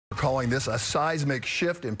calling this a seismic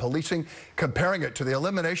shift in policing, comparing it to the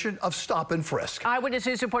elimination of stop and frisk. Eyewitness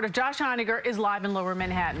News reporter Josh Heiniger is live in Lower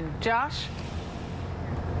Manhattan. Josh?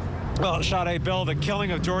 Well, Sade, Bill, the killing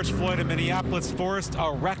of George Floyd in Minneapolis forced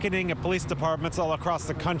a reckoning at police departments all across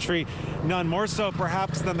the country, none more so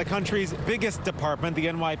perhaps than the country's biggest department, the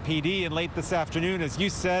NYPD. And late this afternoon, as you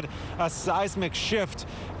said, a seismic shift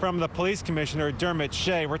from the police commissioner, Dermot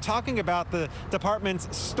Shea. We're talking about the department's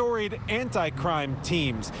storied anti-crime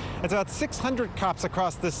teams. It's about 600 cops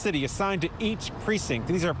across the city assigned to each precinct.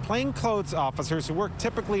 These are plainclothes officers who work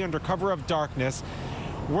typically under cover of darkness,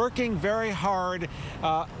 working very hard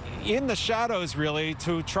in the shadows, really,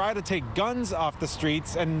 to try to take guns off the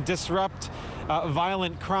streets and disrupt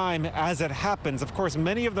violent crime as it happens. Of course,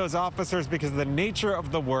 many of those officers, because of the nature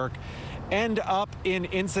of the work, end up in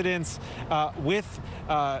incidents with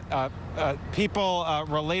people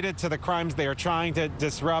related to the crimes they are trying to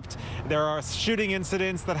disrupt. There are shooting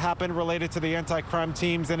incidents that happen related to the anti-crime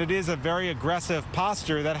teams, and it is a very aggressive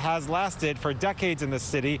posture that has lasted for decades in the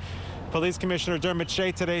city. Police Commissioner Dermot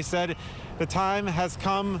Shea today said the time has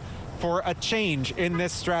come for a change in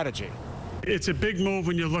this strategy. It's a big move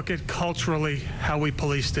when you look at culturally how we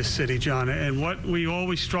police this city, John. And what we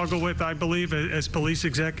always struggle with, I believe, as police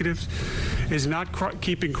executives, is not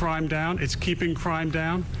keeping crime down. It's keeping crime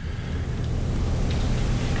down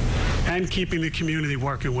and keeping the community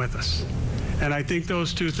working with us. And I think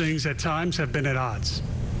those two things at times have been at odds.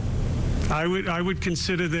 I would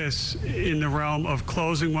consider this in the realm of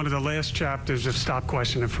closing one of the last chapters of Stop,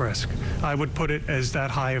 Question, and Frisk. I would put it as that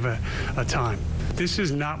high of a time. This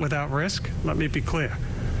is not without risk, let me be clear.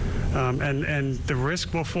 And the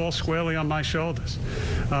risk will fall squarely on my shoulders.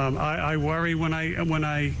 I worry when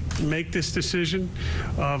I make this decision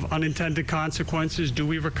of unintended consequences. Do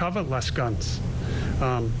we recover less guns?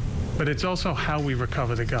 But it's also how we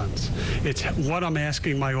recover the guns. It's what I'm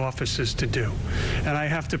asking my officers to do. And I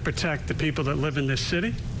have to protect the people that live in this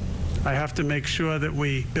city. I have to make sure that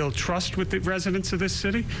we build trust with the residents of this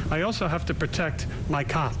city. I also have to protect my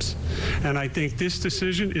cops. And I think this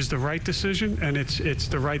decision is the right decision, and it's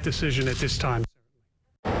the right decision at this time.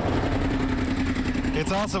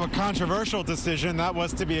 It's also a controversial decision. That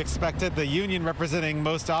was to be expected. The union representing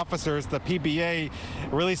most officers, the PBA,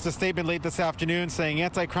 released a statement late this afternoon saying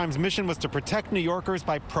anti-crime's mission was to protect New Yorkers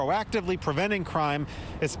by proactively preventing crime,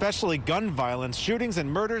 especially gun violence. Shootings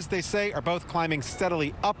and murders, they say, are both climbing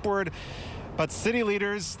steadily upward. But city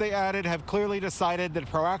leaders, they added, have clearly decided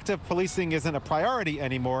that proactive policing isn't a priority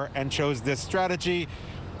anymore and chose this strategy.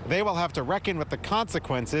 They will have to reckon with the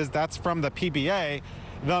consequences. That's from the PBA.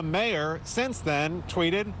 The mayor, since then,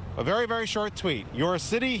 tweeted a very, very short tweet. "Your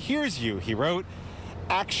city hears you," he wrote.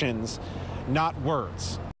 Actions, not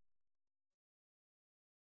words.